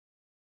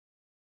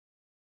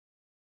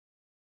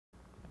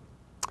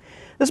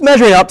This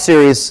Measuring Up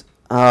series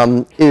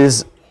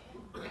it's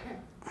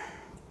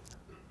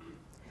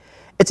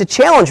a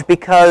challenge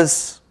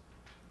because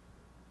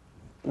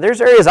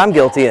there's areas I'm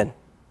guilty in.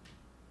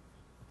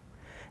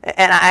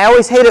 And I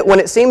always hate it when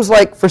it seems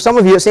like, for some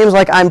of you, it seems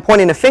like I'm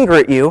pointing a finger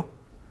at you,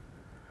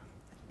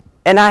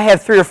 and I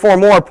have 3 or 4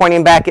 more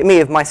pointing back at me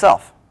of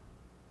myself.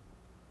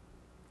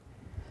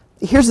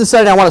 Here's the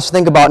setting I want us to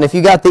think about, and if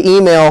you got the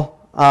email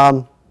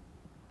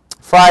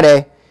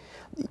Friday,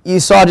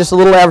 you saw just a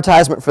little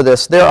advertisement for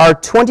this. There are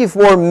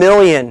 24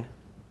 million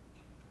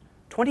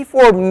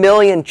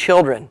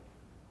children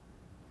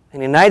in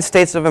the United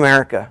States of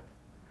America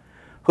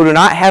who do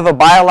not have a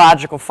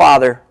biological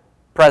father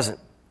present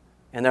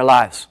in their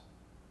lives.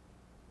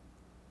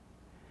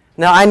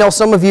 Now, I know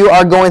some of you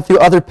are going through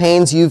other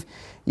pains. You've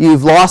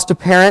lost a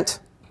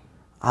parent,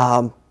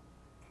 and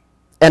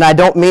I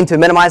don't mean to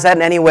minimize that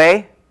in any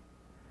way.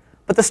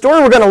 But the story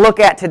we're going to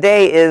look at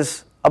today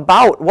is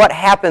about what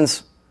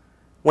happens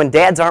when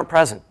dads aren't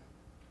present.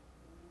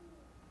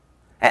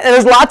 And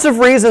there's lots of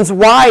reasons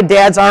why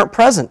dads aren't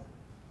present.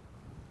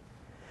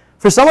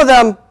 For some of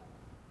them,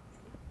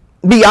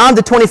 beyond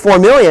the 24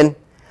 million,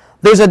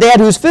 there's a dad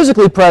who's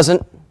physically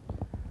present,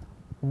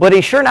 but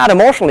he's sure not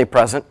emotionally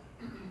present.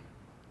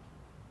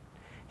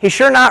 He's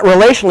sure not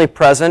relationally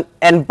present,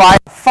 and by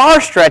a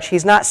far stretch,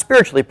 he's not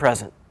spiritually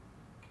present.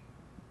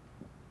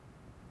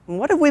 And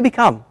what have we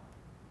become?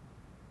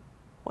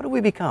 What have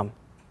we become?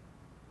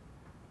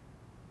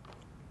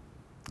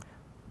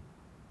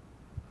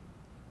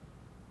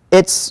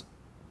 It's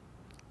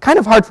kind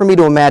of hard for me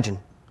to imagine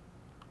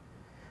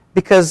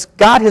because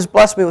God has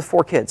blessed me with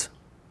 4 kids.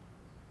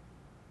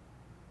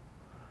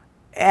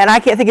 And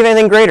I can't think of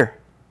anything greater.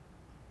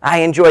 I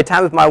enjoy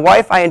time with my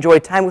wife. I enjoy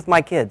time with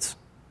my kids.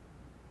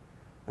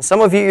 And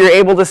some of you, you're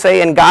able to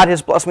say, and God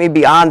has blessed me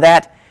beyond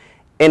that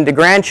into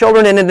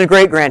grandchildren and into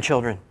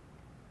great-grandchildren.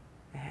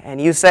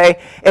 And you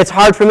say, it's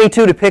hard for me,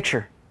 too, to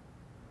picture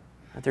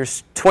that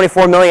there's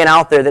 24 million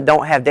out there that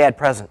don't have dad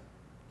present.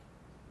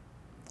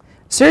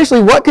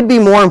 Seriously, what could be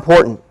more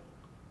important?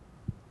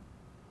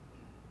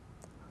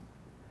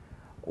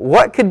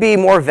 What could be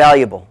more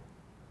valuable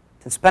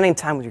than spending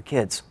time with your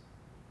kids?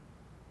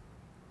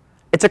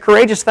 It's a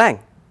courageous thing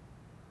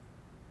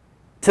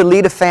to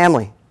lead a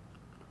family.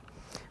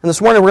 And this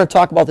morning we're going to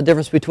talk about the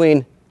difference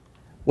between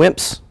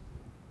wimps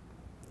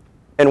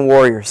and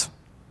warriors.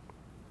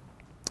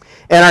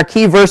 And our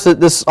key verse that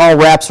this all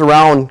wraps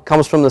around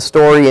comes from the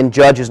story in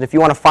Judges. And if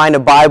you want to find a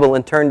Bible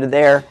and turn to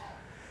there,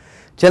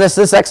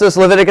 Genesis, Exodus,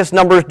 Leviticus,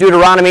 Numbers,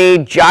 Deuteronomy,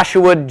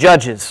 Joshua,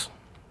 Judges.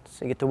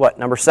 So you get to what,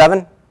 number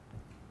 7?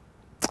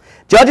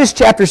 Judges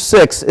chapter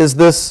 6 is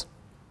this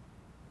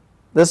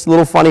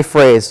little funny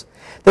phrase.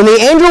 Then the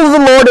angel of the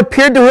Lord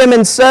appeared to him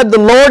and said, "The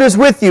Lord is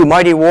with you,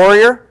 mighty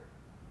warrior."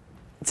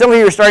 And some of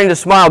you are starting to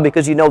smile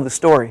because you know the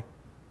story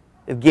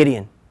of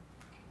Gideon.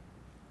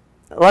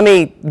 Let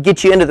me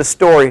get you into the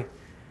story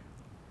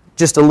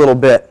just a little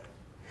bit.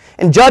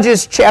 In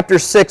Judges chapter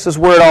 6 is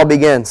where it all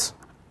begins.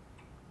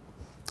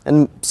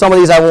 And some of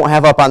these I won't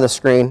have up on the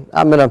screen.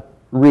 I'm going to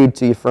read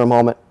to you for a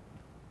moment.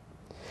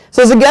 It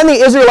says, "Again, the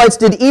Israelites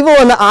did evil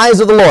in the eyes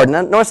of the Lord."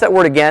 Now, notice that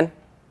word again.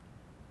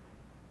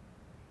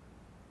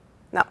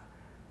 Now,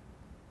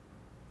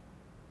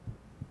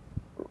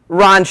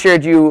 Ron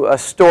shared you a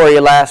story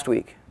last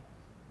week.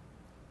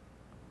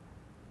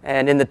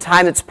 And in the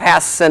time that's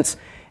passed since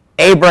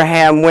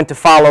Abraham went to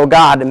follow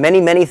God,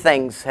 many, many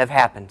things have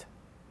happened.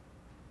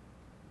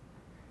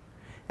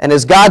 And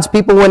as God's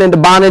people went into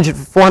bondage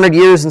for 400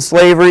 years in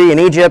slavery in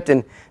Egypt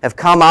and have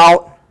come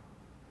out,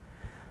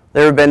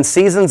 there have been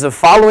seasons of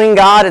following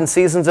God and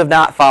seasons of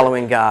not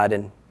following God.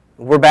 And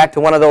we're back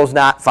to one of those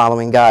not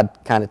following God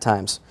kind of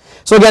times.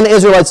 So again, the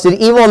Israelites did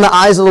evil in the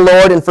eyes of the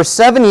Lord, and for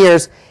 7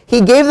 years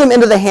he gave them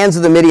into the hands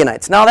of the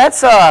Midianites. Now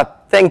that's a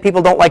thing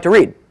people don't like to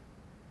read.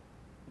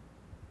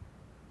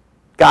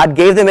 God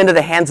gave them into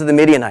the hands of the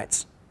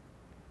Midianites.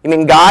 You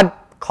mean God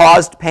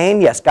caused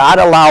pain? Yes, God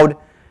allowed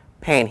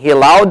pain. He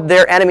allowed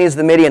their enemies,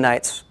 the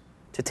Midianites,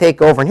 to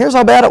take over. And here's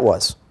how bad it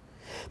was.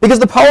 Because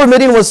the power of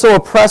Midian was so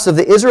oppressive,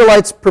 the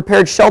Israelites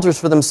prepared shelters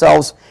for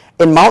themselves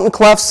in mountain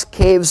clefts,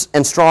 caves,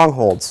 and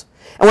strongholds.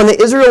 And when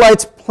the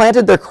Israelites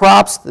planted their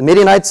crops, the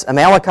Midianites,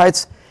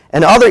 Amalekites,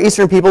 and other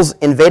eastern peoples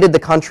invaded the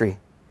country.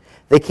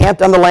 They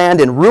camped on the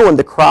land and ruined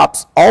the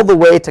crops all the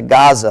way to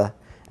Gaza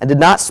and did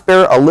not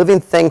spare a living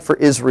thing for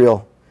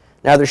Israel,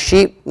 neither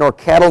sheep, nor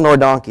cattle, nor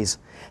donkeys.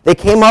 They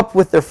came up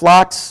with their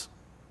flocks,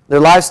 their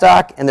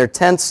livestock, and their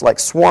tents like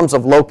swarms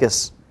of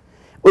locusts.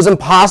 It was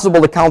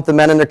impossible to count the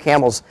men and their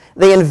camels.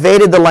 They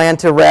invaded the land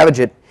to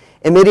ravage it.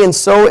 And Midian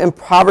so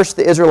impoverished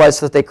the Israelites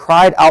that they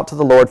cried out to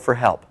the Lord for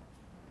help.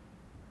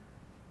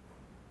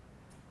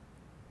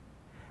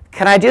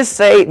 Can I just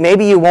say,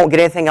 maybe you won't get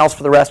anything else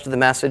for the rest of the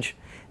message.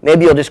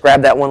 Maybe you'll just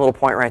grab that one little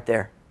point right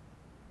there.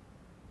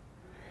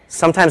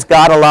 Sometimes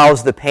God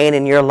allows the pain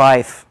in your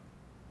life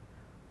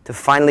to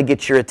finally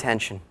get your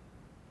attention.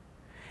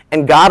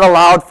 And God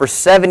allowed for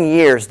 7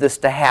 years this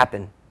to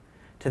happen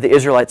to the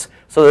Israelites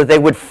so that they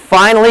would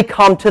finally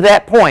come to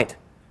that point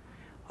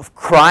of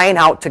crying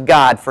out to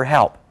God for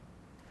help.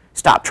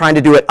 Stop trying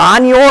to do it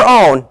on your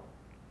own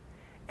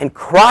and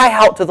cry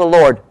out to the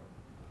Lord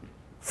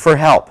for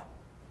help.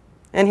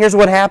 And here's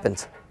what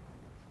happens.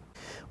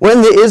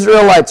 When the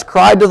Israelites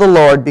cried to the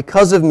Lord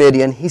because of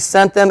Midian, he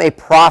sent them a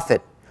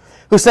prophet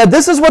who said,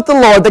 "This is what the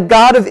Lord, the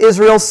God of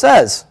Israel,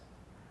 says.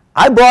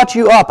 I brought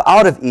you up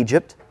out of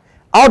Egypt,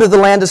 out of the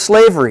land of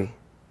slavery.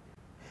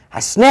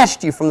 I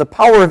snatched you from the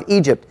power of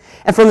Egypt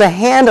and from the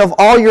hand of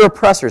all your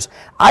oppressors.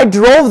 I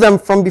drove them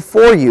from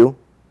before you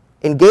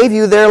and gave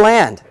you their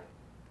land."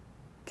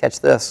 Catch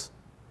this.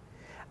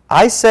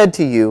 "I said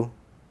to you,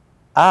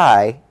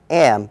 I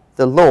am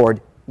the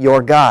Lord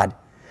your God.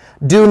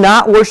 Do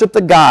not worship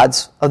the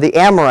gods of the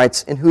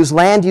Amorites in whose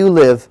land you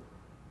live."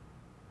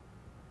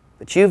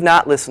 But you've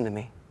not listened to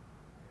me.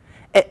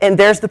 And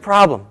there's the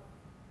problem.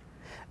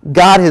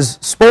 God has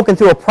spoken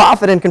through a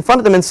prophet and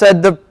confronted them and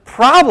said, the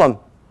problem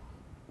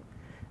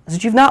is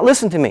that you've not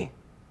listened to me.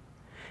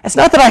 It's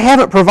not that I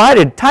haven't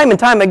provided time and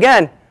time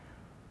again.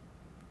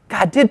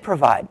 God did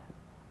provide.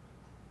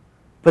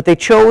 But they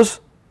chose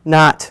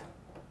not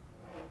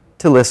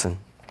to listen.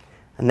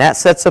 And that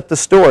sets up the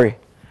story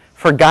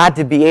for God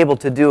to be able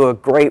to do a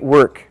great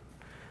work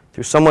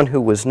through someone who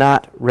was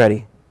not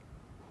ready.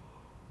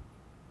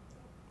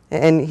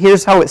 And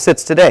here's how it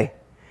sits today.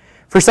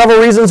 For several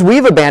reasons,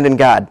 we've abandoned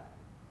God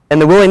and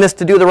the willingness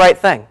to do the right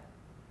thing.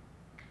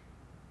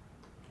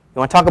 You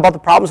want to talk about the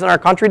problems in our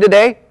country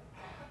today?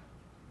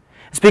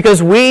 It's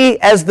because we,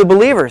 as the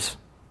believers,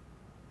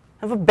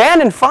 have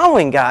abandoned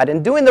following God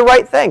and doing the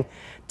right thing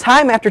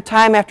time after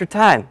time after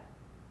time.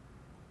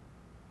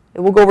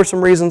 And we'll go over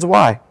some reasons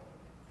why.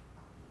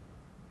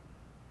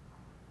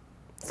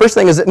 First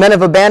thing is that men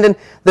have abandoned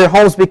their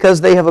homes because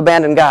they have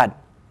abandoned God.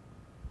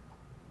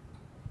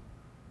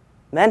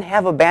 Men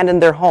have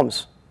abandoned their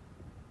homes.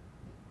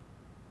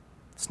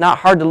 It's not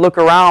hard to look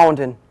around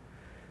and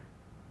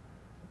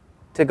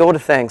to go to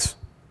things.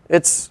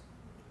 It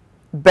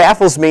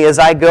baffles me as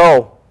I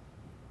go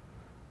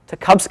to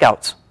Cub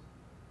Scouts.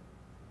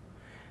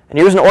 And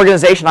here's an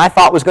organization I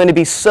thought was going to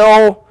be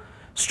so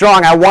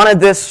strong. I wanted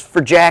this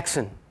for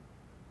Jackson.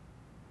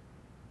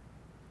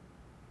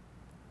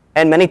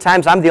 And many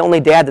times I'm the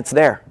only dad that's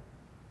there.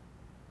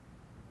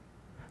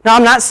 Now,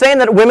 I'm not saying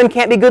that women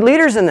can't be good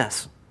leaders in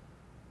this.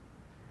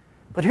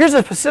 But here's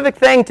a specific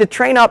thing to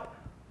train up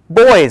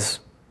boys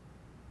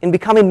in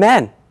becoming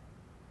men.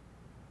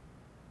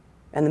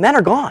 And the men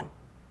are gone.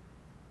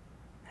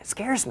 It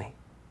scares me.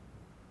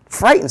 It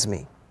frightens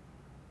me.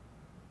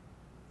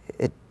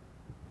 It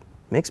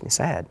makes me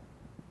sad.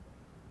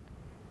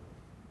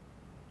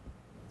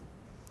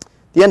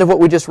 The end of what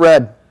we just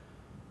read,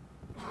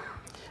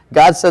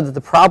 God said that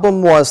the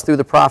problem was through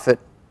the prophet,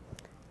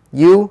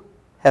 you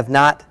have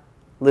not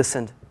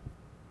listened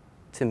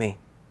to me.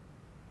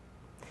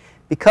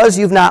 Because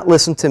you've not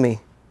listened to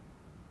me,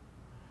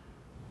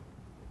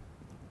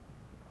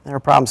 there are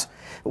problems.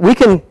 We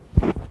can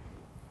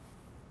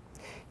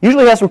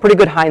usually have some pretty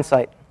good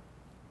hindsight.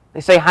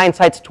 They say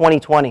hindsight's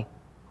 20/20.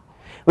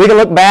 We can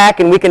look back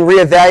and we can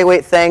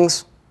reevaluate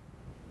things.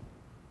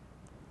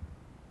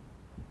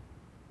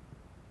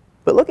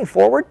 But looking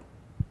forward,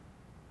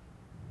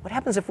 what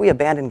happens if we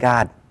abandon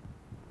God?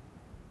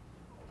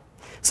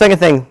 Second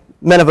thing,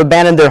 men have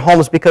abandoned their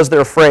homes because they're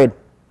afraid.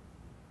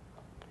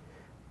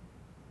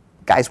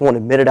 Guys won't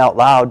admit it out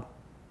loud.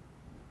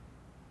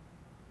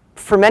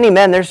 For many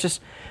men, there's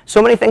just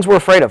so many things we're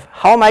afraid of.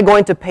 How am I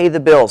going to pay the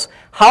bills?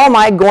 How am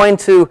I going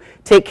to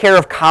take care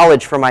of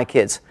college for my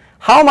kids?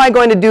 How am I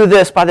going to do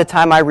this by the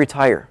time I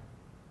retire?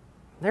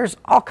 There's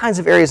all kinds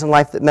of areas in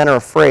life that men are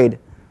afraid.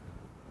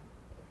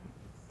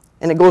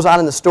 And it goes on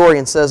in the story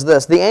and says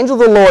this, "The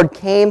angel of the Lord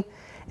came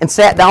and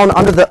sat down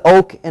under the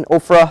oak in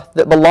Ophrah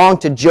that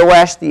belonged to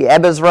Joash the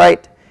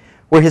Abiezrite,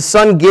 where his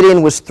son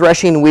Gideon was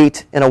threshing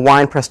wheat in a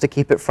winepress to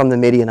keep it from the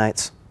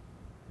Midianites."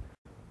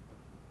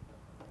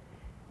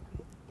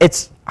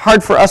 It's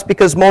hard for us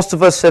because most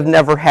of us have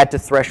never had to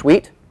thresh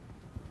wheat.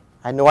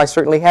 I know I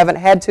certainly haven't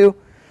had to.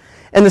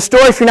 And the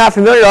story, if you're not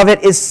familiar of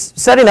it, is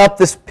setting up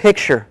this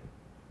picture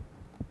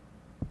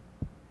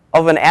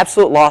of an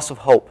absolute loss of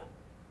hope.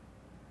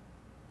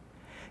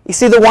 You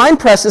see, the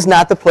winepress is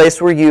not the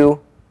place where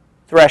you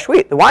thresh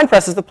wheat. The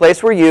winepress is the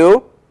place where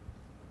you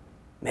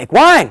make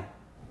wine.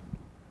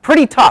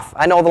 Pretty tough.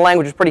 I know the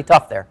language is pretty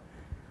tough there.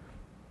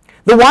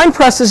 The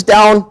winepress is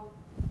down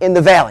in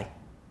the valley.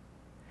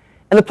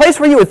 And the place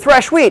where you would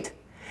thresh wheat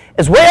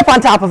is way up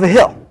on top of a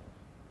hill.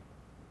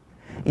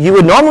 You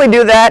would normally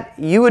do that.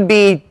 You would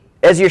be,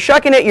 as you're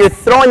shucking it, you're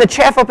throwing the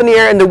chaff up in the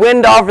air and the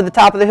wind over the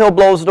top of the hill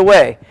blows it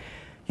away.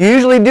 You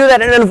usually do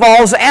that and it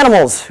involves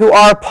animals who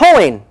are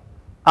pulling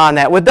on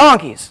that with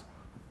donkeys.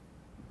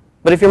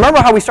 But if you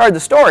remember how we started the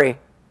story,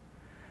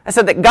 I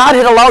said that God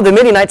had allowed the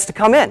Midianites to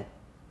come in.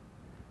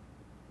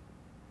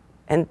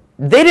 And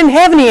they didn't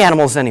have any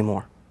animals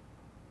anymore.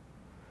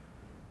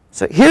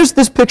 So here's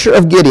this picture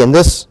of Gideon,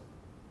 this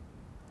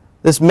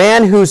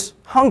man who's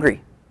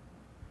hungry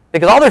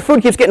because all their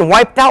food keeps getting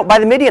wiped out by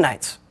the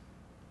Midianites.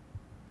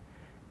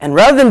 And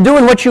rather than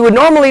doing what you would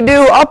normally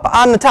do up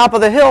on the top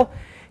of the hill,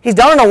 he's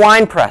down in a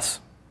wine press,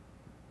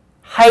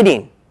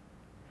 hiding,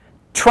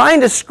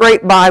 trying to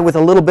scrape by with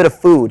a little bit of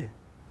food.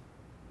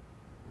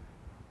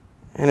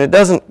 And it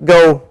doesn't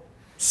go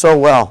so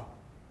well.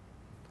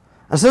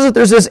 It says that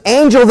there's this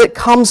angel that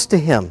comes to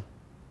him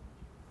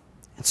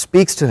and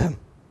speaks to him.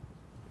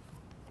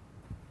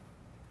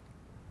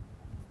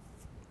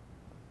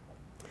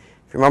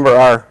 If you remember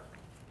our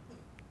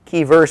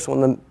key verse,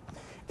 when the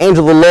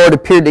angel of the Lord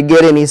appeared to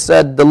Gideon, he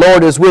said, "The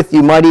Lord is with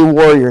you, mighty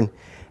warrior." And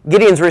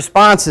Gideon's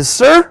response is,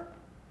 "Sir,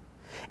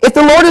 if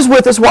the Lord is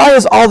with us, why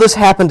has all this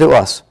happened to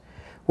us?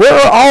 Where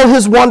are all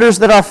his wonders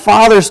that our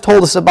fathers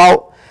told us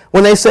about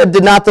when they said,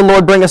 'Did not the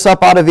Lord bring us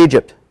up out of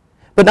Egypt?'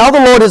 But now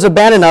the Lord has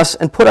abandoned us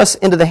and put us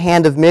into the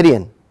hand of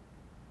Midian."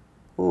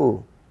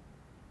 Ooh.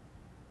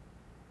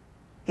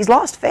 He's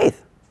lost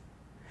faith.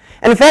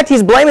 And in fact,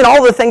 he's blaming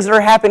all the things that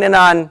are happening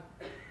on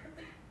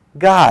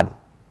God.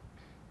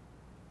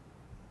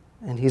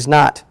 And he's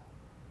not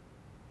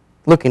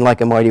looking like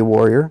a mighty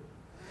warrior.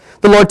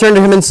 The Lord turned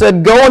to him and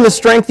said, "Go in the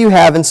strength you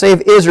have and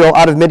save Israel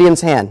out of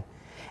Midian's hand.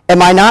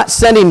 Am I not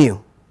sending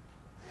you?"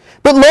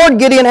 "But Lord,"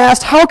 Gideon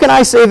asked, "how can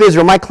I save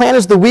Israel? My clan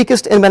is the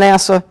weakest in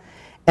Manasseh,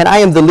 and I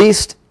am the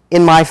least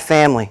in my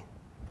family."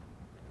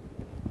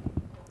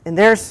 And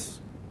there's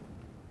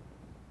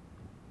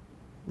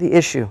the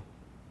issue.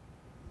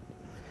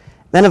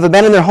 Men have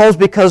abandoned their homes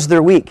because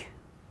they're weak.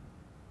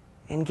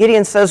 And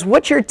Gideon says,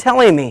 "What you're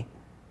telling me,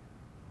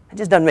 it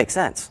just doesn't make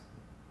sense.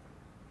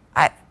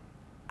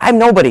 I'm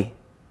nobody.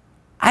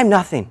 I'm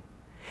nothing.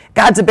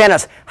 God's abandoned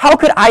us. How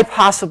could I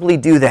possibly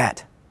do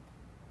that?"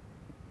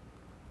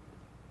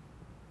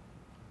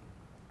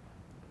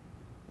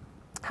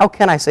 How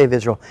can I save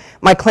Israel?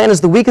 My clan is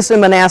the weakest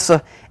in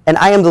Manasseh, and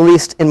I am the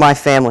least in my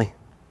family.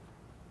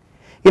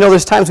 You know,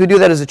 there's times we do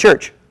that as a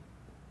church.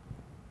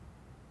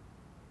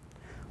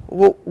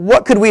 Well,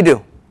 what could we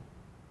do?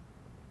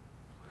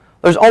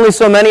 There's only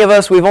so many of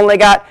us. We've only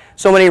got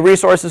so many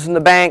resources in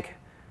the bank.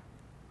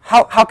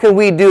 How can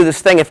we do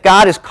this thing if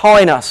God is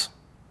calling us,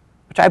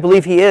 which I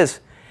believe he is,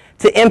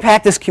 to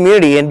impact this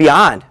community and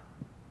beyond?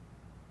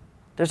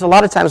 There's a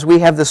lot of times we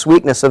have this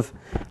weakness of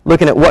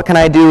looking at what can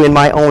I do in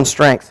my own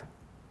strength.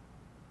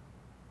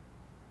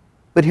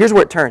 But here's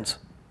where it turns.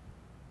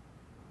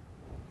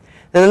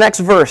 In the next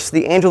verse,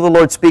 the angel of the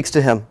Lord speaks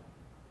to him.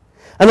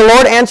 "And the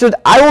Lord answered,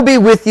 I will be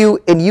with you,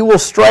 and you will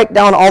strike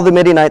down all the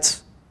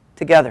Midianites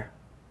together."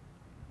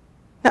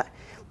 Now,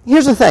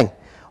 here's the thing.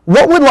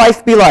 What would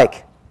life be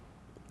like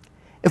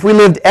if we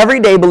lived every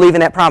day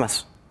believing that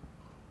promise?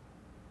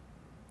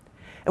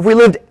 If we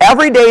lived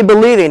every day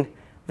believing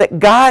that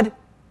God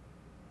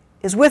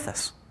is with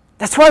us.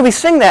 That's why we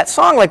sing that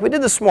song like we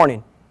did this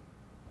morning.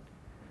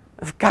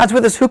 If God's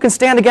with us, who can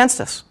stand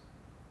against us?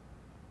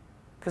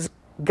 Because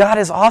God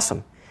is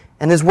awesome.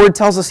 And his word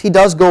tells us he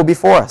does go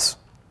before us.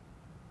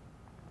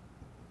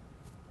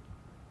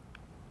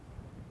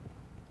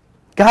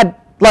 God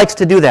likes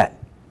to do that.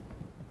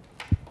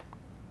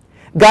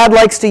 God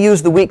likes to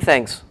use the weak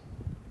things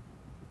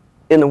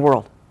in the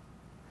world.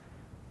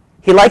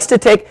 He likes to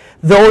take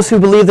those who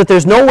believe that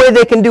there's no way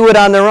they can do it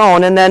on their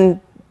own and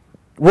then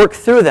work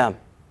through them.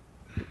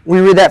 We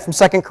read that from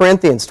 2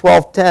 Corinthians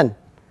 12:10.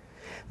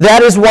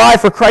 "That is why,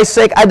 for Christ's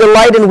sake, I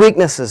delight in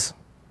weaknesses,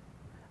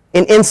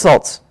 in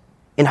insults,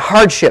 in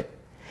hardship,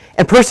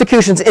 and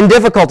persecutions, in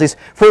difficulties.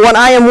 For when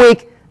I am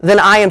weak, then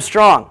I am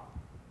strong."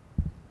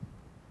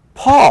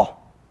 Paul,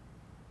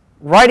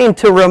 writing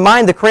to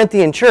remind the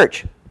Corinthian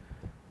church.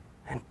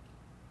 And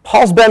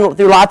Paul's been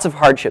through lots of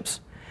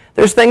hardships.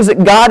 There's things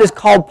that God has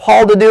called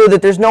Paul to do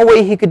that there's no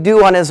way he could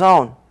do on his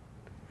own.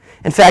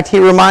 In fact, he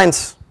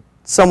reminds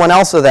someone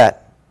else of that.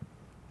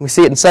 We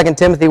see it in 2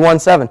 Timothy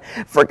 1:7.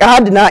 "For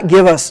God did not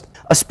give us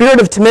a spirit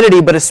of timidity,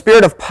 but a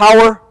spirit of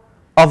power,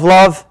 of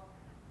love,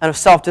 and of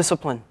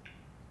self-discipline."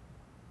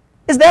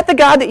 Is that the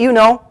God that you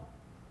know?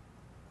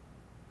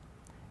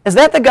 Is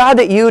that the God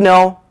that you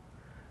know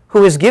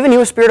who has given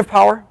you a spirit of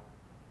power?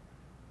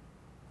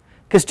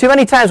 Because too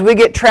many times we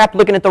get trapped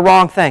looking at the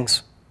wrong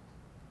things.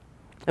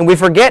 And we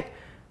forget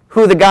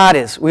who the God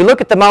is. We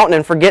look at the mountain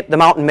and forget the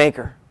mountain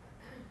maker.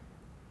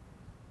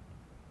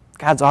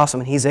 God's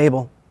awesome and he's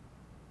able.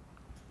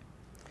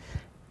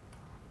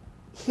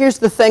 Here's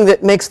the thing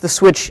that makes the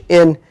switch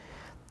in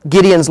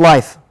Gideon's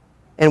life.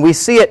 And we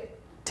see it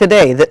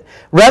today. That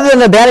rather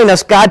than abandoning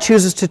us, God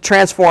chooses to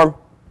transform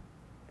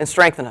and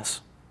strengthen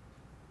us.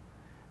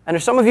 And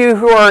there's some of you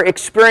who are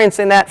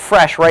experiencing that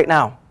fresh right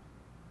now.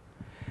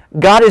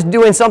 God is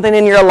doing something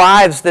in your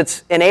lives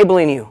that's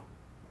enabling you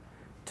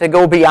to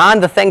go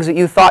beyond the things that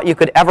you thought you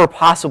could ever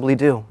possibly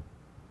do.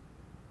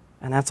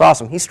 And that's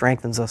awesome. He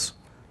strengthens us.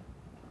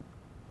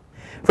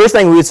 First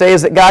thing we would say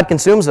is that God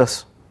consumes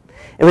us.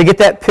 And we get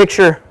that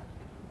picture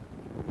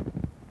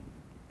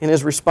in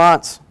his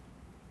response.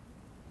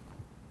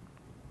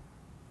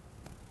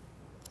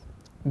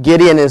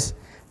 Gideon is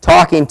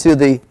talking to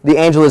the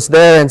angel that's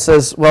there and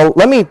says, "Well,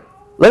 let me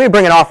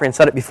bring an offering and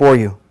set it before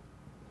you."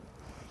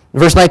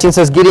 Verse 19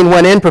 says, "Gideon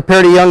went in,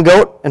 prepared a young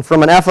goat, and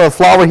from an ephah of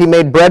flour he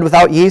made bread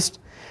without yeast.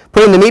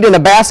 Putting the meat in a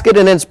basket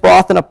and its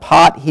broth in a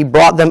pot, he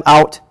brought them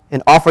out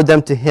and offered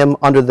them to him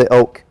under the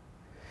oak.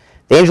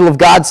 The angel of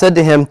God said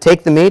to him,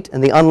 take the meat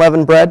and the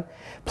unleavened bread,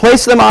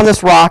 place them on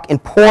this rock,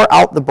 and pour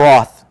out the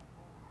broth.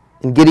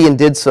 And Gideon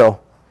did so.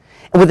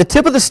 And with the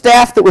tip of the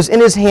staff that was in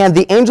his hand,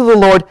 the angel of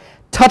the Lord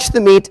touched the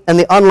meat and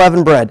the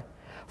unleavened bread.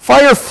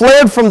 Fire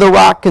flared from the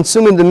rock,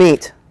 consuming the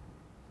meat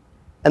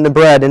and the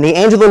bread, and the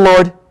angel of the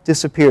Lord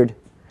disappeared.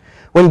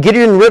 When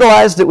Gideon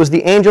realized it was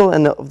the angel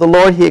of the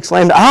Lord, he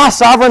exclaimed, ah,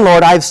 sovereign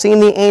Lord, I have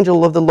seen the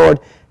angel of the Lord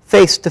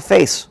face to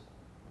face.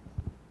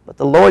 But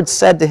the Lord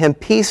said to him,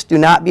 peace, do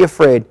not be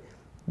afraid.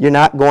 You're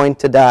not going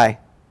to die.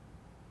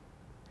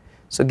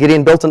 So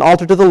Gideon built an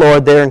altar to the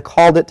Lord there and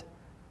called it,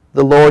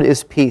 the Lord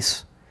is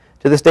peace.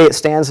 To this day it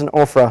stands in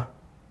Ophrah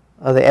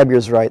of the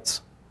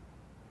Abiezrites.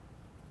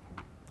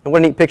 And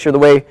what a neat picture, the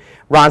way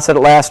Ron said it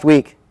last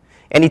week.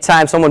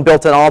 Anytime someone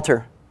built an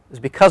altar, it was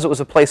because it was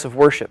a place of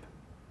worship.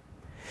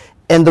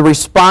 And the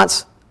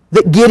response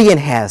that Gideon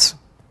has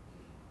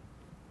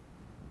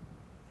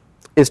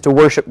is to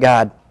worship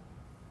God.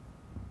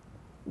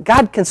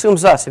 God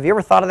consumes us. Have you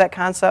ever thought of that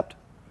concept?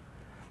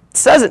 It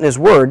says it in His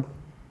Word.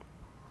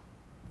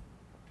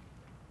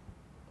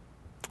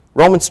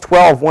 Romans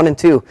 12, 1 and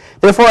 2.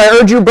 Therefore I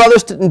urge you,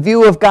 brothers, in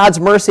view of God's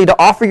mercy, to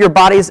offer your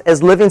bodies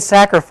as living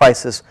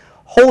sacrifices,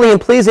 holy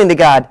and pleasing to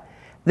God.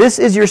 This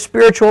is your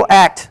spiritual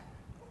act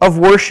of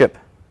worship.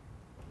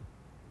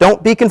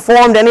 Don't be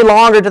conformed any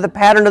longer to the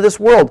pattern of this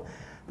world,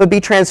 but be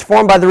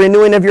transformed by the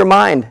renewing of your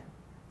mind.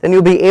 Then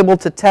you'll be able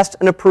to test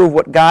and approve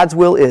what God's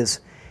will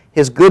is,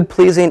 His good,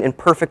 pleasing, and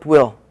perfect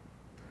will.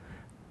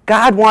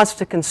 God wants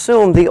to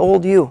consume the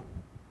old you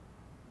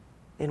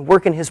and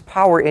work in His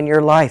power in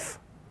your life.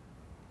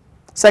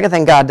 Second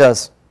thing God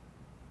does,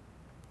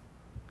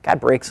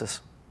 God breaks us.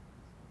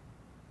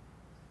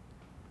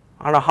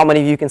 I don't know how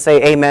many of you can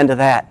say amen to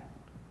that.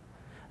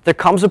 There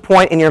comes a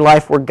point in your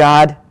life where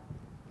God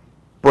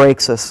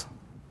breaks us.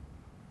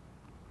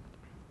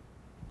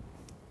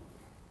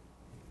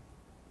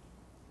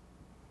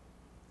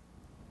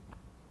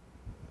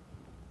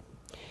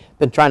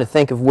 Been trying to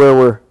think of where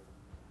we're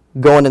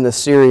going in this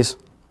series.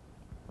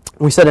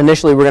 We said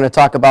initially we're going to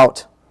talk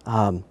about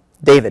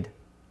David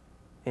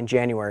in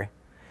January.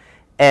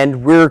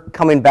 And we're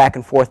coming back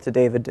and forth to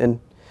David.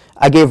 And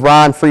I gave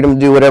Ron freedom to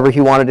do whatever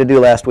he wanted to do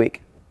last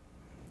week.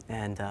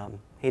 And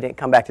he didn't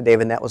come back to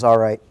David, and that was all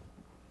right.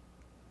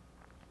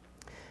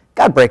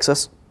 God breaks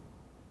us.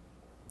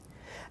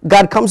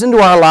 God comes into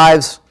our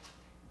lives,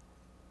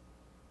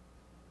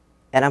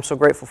 and I'm so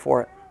grateful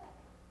for it.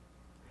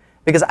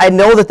 Because I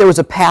know that there was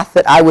a path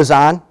that I was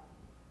on,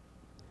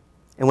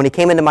 and when He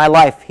came into my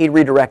life, He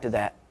redirected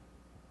that.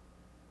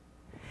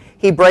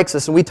 He breaks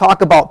us, and we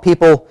talk about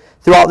people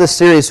throughout this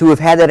series who have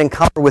had that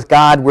encounter with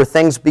God where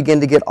things begin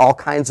to get all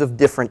kinds of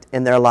different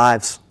in their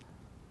lives.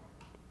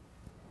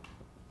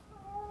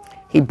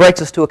 He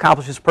breaks us to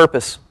accomplish His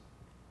purpose.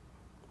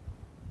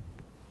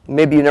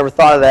 Maybe you never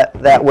thought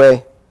of that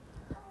way.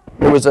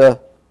 There was a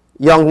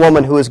young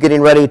woman who was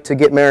getting ready to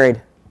get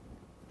married.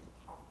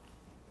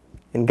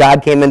 And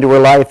God came into her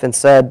life and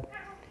said,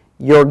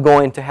 you're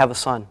going to have a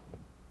son.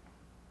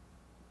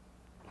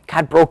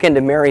 God broke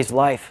into Mary's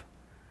life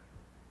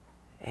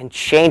and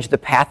changed the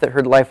path that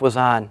her life was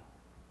on.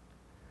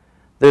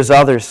 There's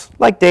others,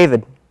 like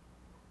David,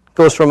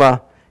 goes from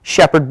a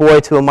shepherd boy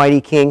to a mighty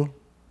king.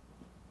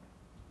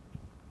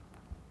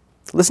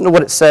 Listen to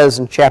what it says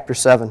in chapter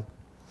 7.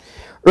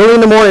 Early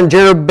in the morning,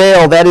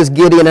 Jerubbaal, that is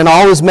Gideon, and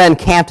all his men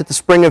camped at the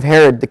spring of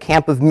Harod. The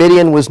camp of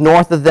Midian was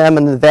north of them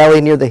in the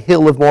valley near the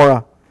hill of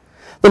Moreh.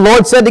 The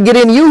Lord said to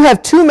Gideon, you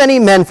have too many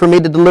men for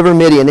me to deliver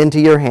Midian into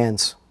your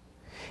hands.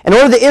 In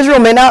order that Israel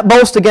may not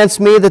boast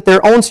against me that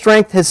their own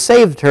strength has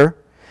saved her,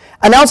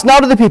 announce now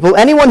to the people,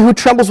 anyone who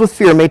trembles with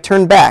fear may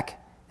turn back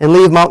and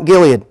leave Mount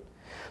Gilead.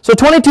 So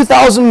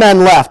 22,000 men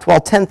left, while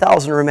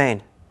 10,000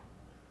 remained.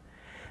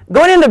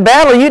 Going into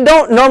battle, you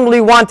don't normally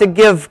want to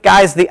give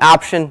guys the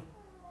option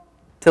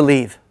to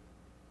leave.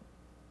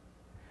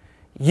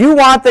 You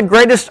want the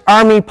greatest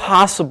army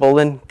possible,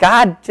 and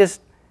God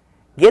just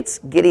gets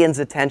Gideon's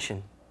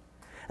attention.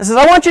 And says,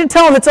 I want you to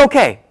tell him it's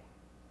okay.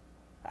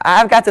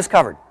 I've got this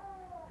covered.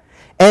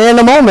 And in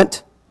a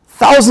moment,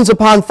 thousands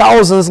upon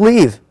thousands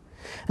leave.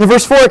 And in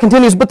verse 4 it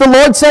continues, but the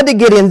Lord said to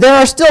Gideon, there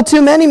are still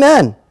too many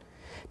men.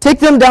 Take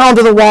them down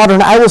to the water,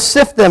 and I will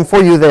sift them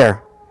for you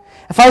there.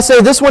 If I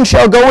say this one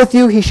shall go with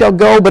you, he shall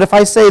go. But if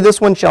I say this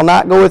one shall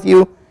not go with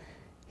you,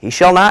 he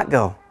shall not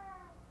go.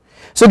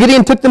 So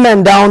Gideon took the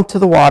men down to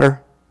the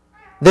water.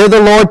 There the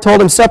Lord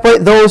told him,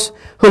 separate those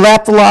who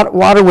lap the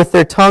water with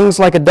their tongues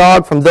like a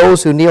dog from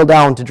those who kneel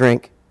down to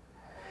drink.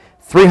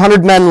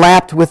 300 men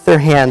lapped with their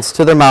hands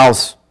to their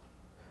mouths.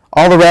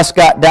 All the rest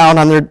got down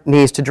on their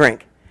knees to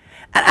drink.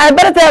 And I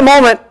bet at that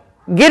moment,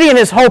 Gideon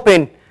is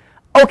hoping,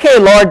 okay,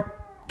 Lord,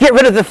 get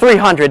rid of the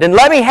 300 and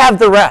let me have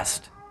the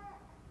rest.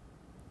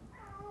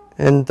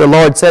 And the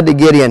Lord said to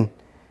Gideon,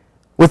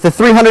 with the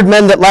 300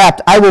 men that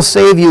lapped, I will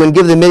save you and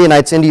give the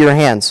Midianites into your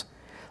hands.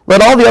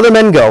 Let all the other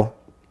men go,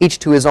 each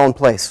to his own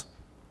place.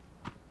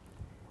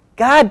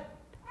 God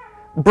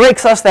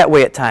breaks us that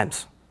way at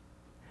times.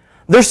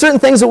 There's certain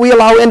things that we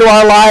allow into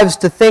our lives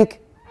to think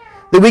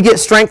that we get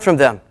strength from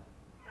them.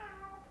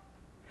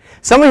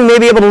 Some of you may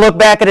be able to look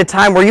back at a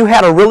time where you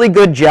had a really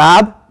good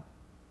job,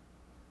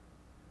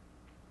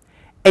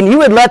 and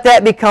you had let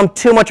that become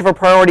too much of a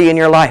priority in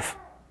your life.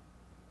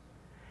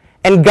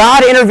 And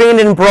God intervened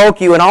and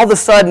broke you, and all of a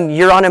sudden,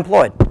 you're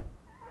unemployed.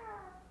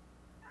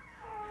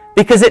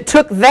 Because it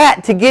took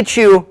that to get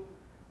you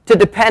to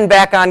depend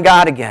back on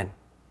God again.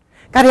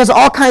 God has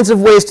all kinds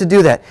of ways to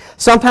do that.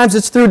 Sometimes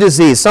it's through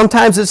disease.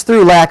 Sometimes it's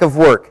through lack of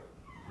work.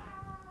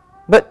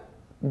 But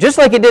just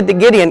like He did to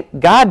Gideon,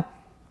 God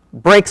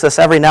breaks us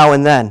every now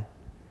and then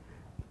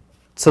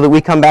so that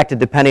we come back to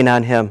depending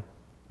on Him.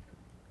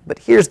 But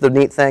here's the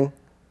neat thing.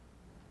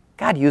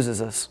 God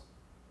uses us.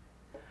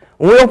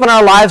 When we open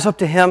our lives up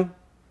to Him,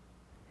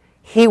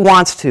 He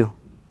wants to,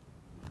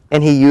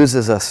 and He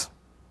uses us.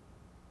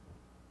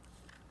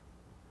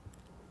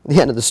 The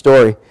end of the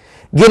story.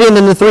 Gideon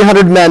and the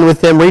 300 men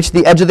with him reached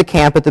the edge of the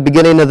camp at the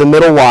beginning of the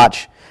middle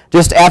watch,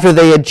 just after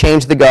they had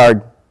changed the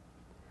guard.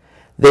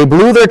 They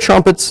blew their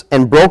trumpets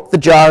and broke the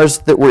jars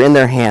that were in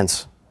their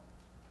hands.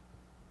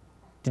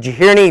 Did you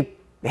hear any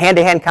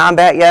hand-to-hand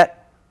combat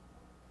yet?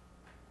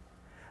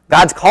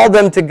 God's called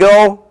them to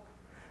go.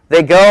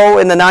 They go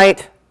in the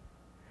night,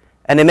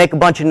 and they make a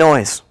bunch of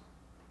noise.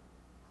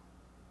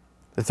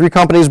 The three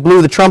companies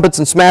blew the trumpets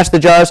and smashed the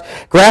jars.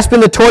 Grasping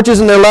the torches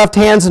in their left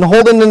hands and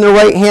holding in their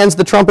right hands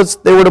the trumpets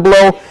they were to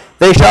blow,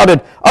 they shouted,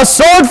 "A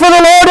sword for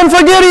the Lord and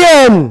for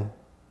Gideon!" And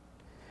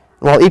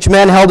while each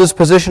man held his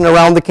position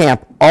around the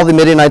camp, all the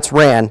Midianites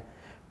ran,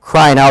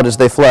 crying out as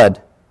they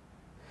fled.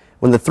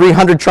 When the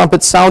 300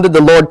 trumpets sounded,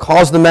 the Lord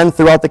caused the men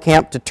throughout the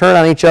camp to turn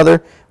on each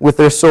other with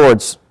their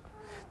swords.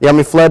 The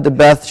army fled to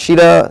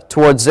Beth-Shedah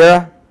towards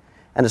Zerah,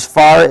 and as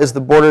far as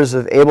the borders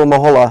of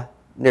Abel-Meholah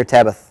near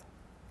Tabbath.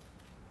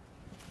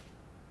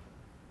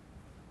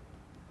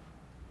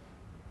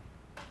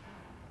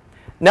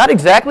 Not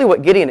exactly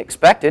what Gideon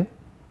expected.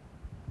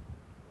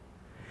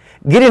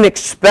 Gideon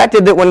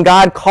expected that when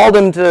God called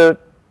him to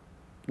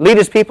lead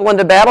his people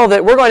into battle,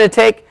 that we're going to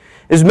take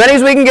as many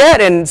as we can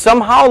get, and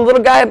somehow the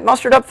little guy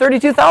mustered up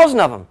 32,000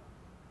 of them.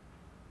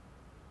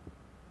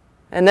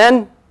 And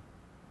then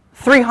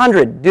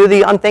 300 do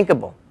the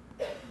unthinkable.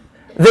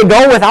 They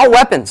go without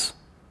weapons.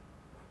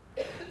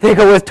 They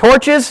go with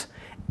torches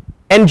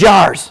and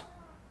jars.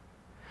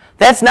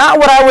 That's not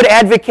what I would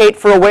advocate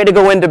for a way to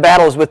go into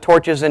battles, with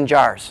torches and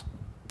jars.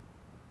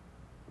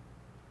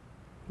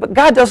 But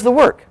God does the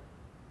work.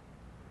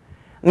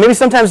 Maybe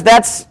sometimes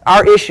that's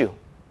our issue.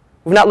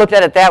 We've not looked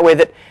at it that way,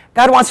 that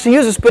God wants to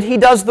use us, but He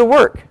does the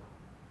work.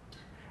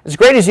 It's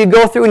great as you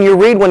go through and you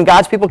read when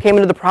God's people came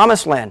into the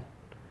promised land.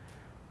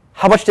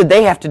 How much did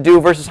they have to do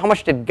versus how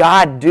much did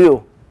God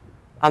do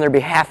on their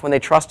behalf when they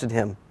trusted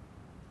Him?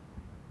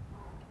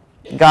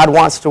 God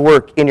wants to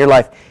work in your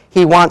life.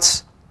 He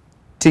wants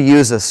to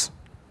use us.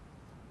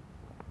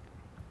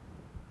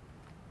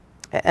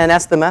 And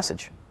that's the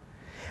message.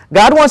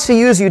 God wants to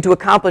use you to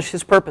accomplish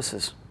His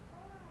purposes.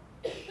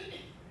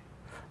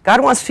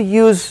 God wants to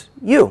use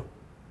you.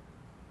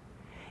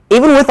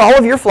 Even with all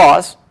of your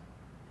flaws,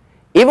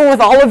 even with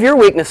all of your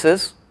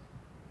weaknesses,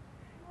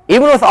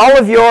 even with all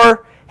of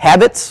your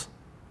habits,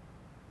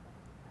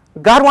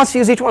 God wants to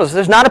use each one of us.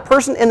 There's not a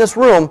person in this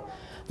room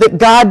that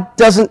God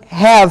doesn't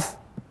have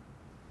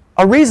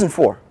a reason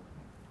for,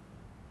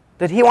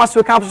 that He wants to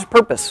accomplish His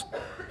purpose.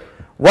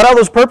 What are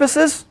those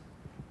purposes?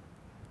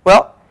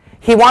 Well,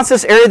 He wants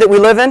this area that we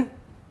live in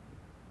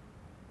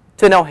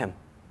to know Him.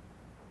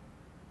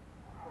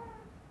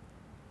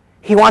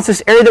 He wants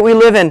this area that we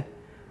live in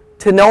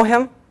to know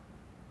Him,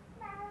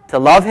 to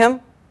love Him,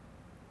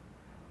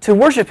 to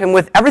worship Him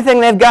with everything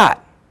they've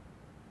got.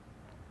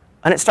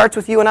 And it starts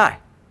with you and I.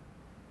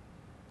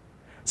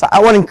 So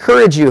I want to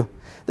encourage you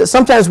that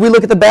sometimes we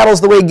look at the battles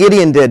the way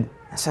Gideon did.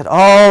 I said,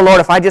 "Oh, Lord,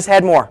 if I just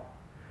had more.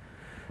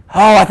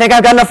 Oh, I think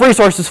I've got enough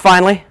resources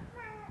finally."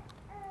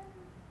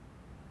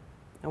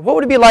 Now, what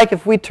would it be like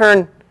if we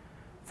turned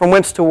from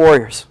wimps to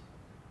warriors?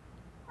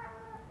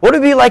 What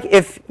would it be like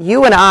if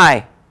you and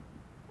I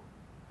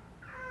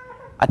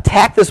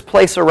attack this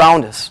place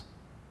around us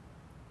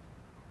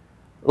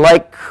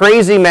like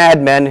crazy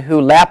madmen who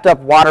lapped up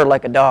water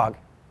like a dog?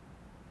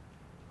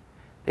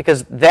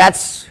 Because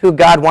that's who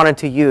God wanted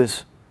to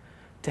use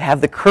to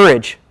have the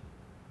courage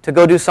to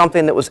go do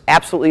something that was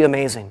absolutely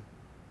amazing.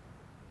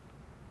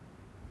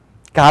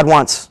 God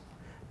wants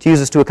to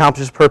use us to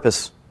accomplish His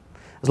purpose.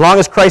 As long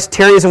as Christ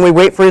tarries and we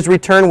wait for His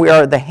return, we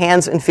are the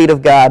hands and feet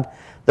of God,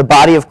 the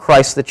body of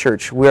Christ, the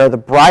church. We are the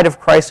bride of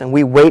Christ, and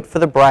we wait for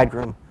the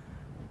bridegroom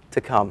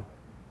to come.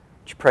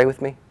 Would you pray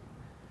with me?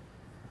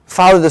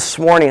 Father, this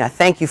morning, I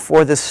thank You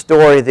for this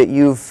story that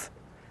You've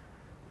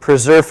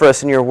preserved for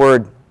us in Your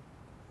Word.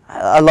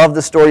 I love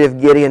the story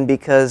of Gideon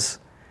because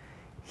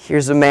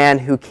here's a man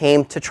who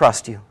came to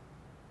trust You.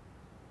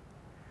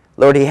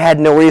 Lord, he had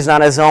no reason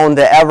on his own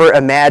to ever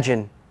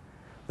imagine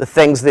the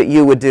things that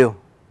You would do.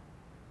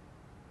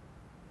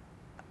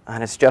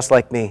 And it's just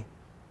like me.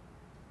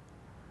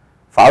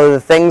 Father, the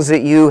things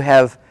that You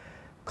have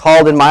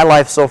called in my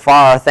life so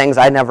far are things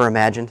I never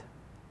imagined.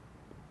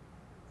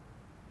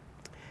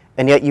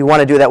 And yet You want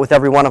to do that with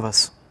every one of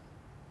us.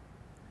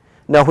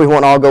 No, we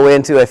won't all go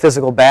into a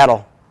physical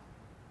battle.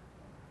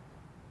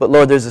 But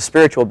Lord, there's a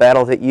spiritual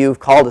battle that you've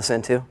called us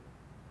into.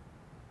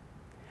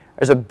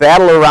 There's a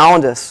battle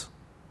around us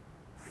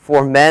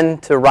for men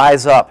to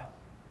rise up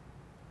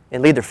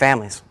and lead their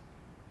families.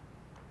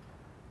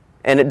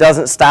 And it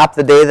doesn't stop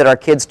the day that our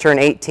kids turn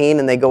 18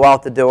 and they go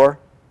out the door.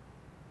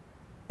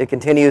 It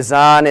continues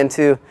on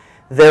into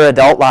their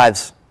adult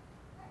lives.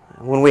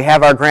 When we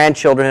have our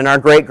grandchildren and our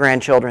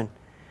great-grandchildren,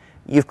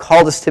 you've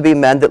called us to be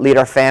men that lead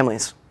our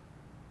families,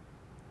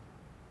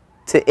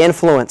 to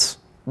influence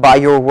by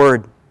your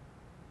word.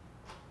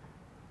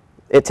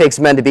 It takes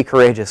men to be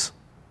courageous.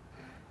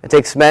 It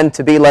takes men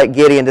to be like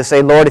Gideon, to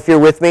say, Lord, if you're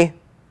with me,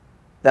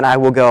 then I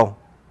will go.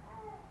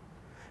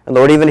 And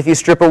Lord, even if you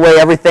strip away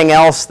everything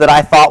else that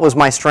I thought was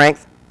my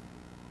strength,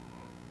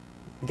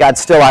 God,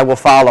 still I will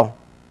follow.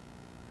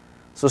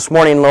 So this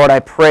morning, Lord, I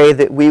pray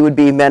that we would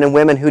be men and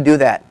women who do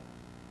that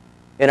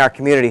in our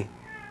community.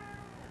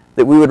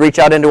 That we would reach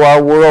out into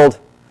our world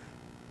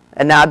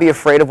and not be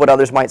afraid of what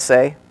others might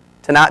say.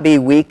 To not be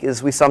weak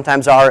as we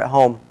sometimes are at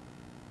home.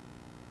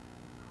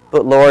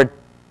 But Lord,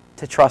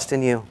 to trust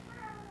in you.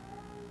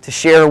 To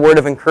share a word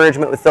of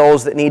encouragement with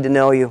those that need to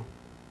know you.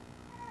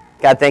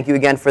 God, thank you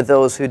again for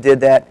those who did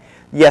that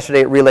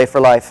yesterday at Relay for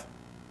Life.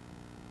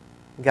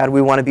 God,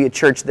 we want to be a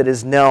church that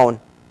is known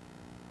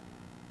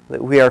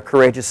that we are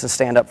courageous and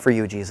stand up for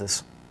you,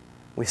 Jesus.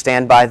 We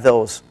stand by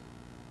those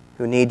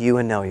who need you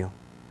and know you.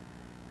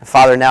 And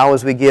Father, now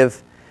as we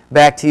give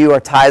back to you our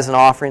tithes and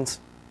offerings,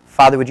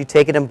 Father, would you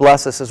take it and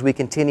bless us as we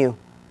continue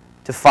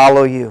to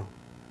follow you.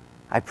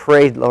 I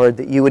pray, Lord,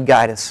 that you would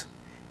guide us.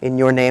 In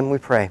your name we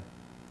pray.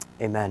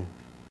 Amen.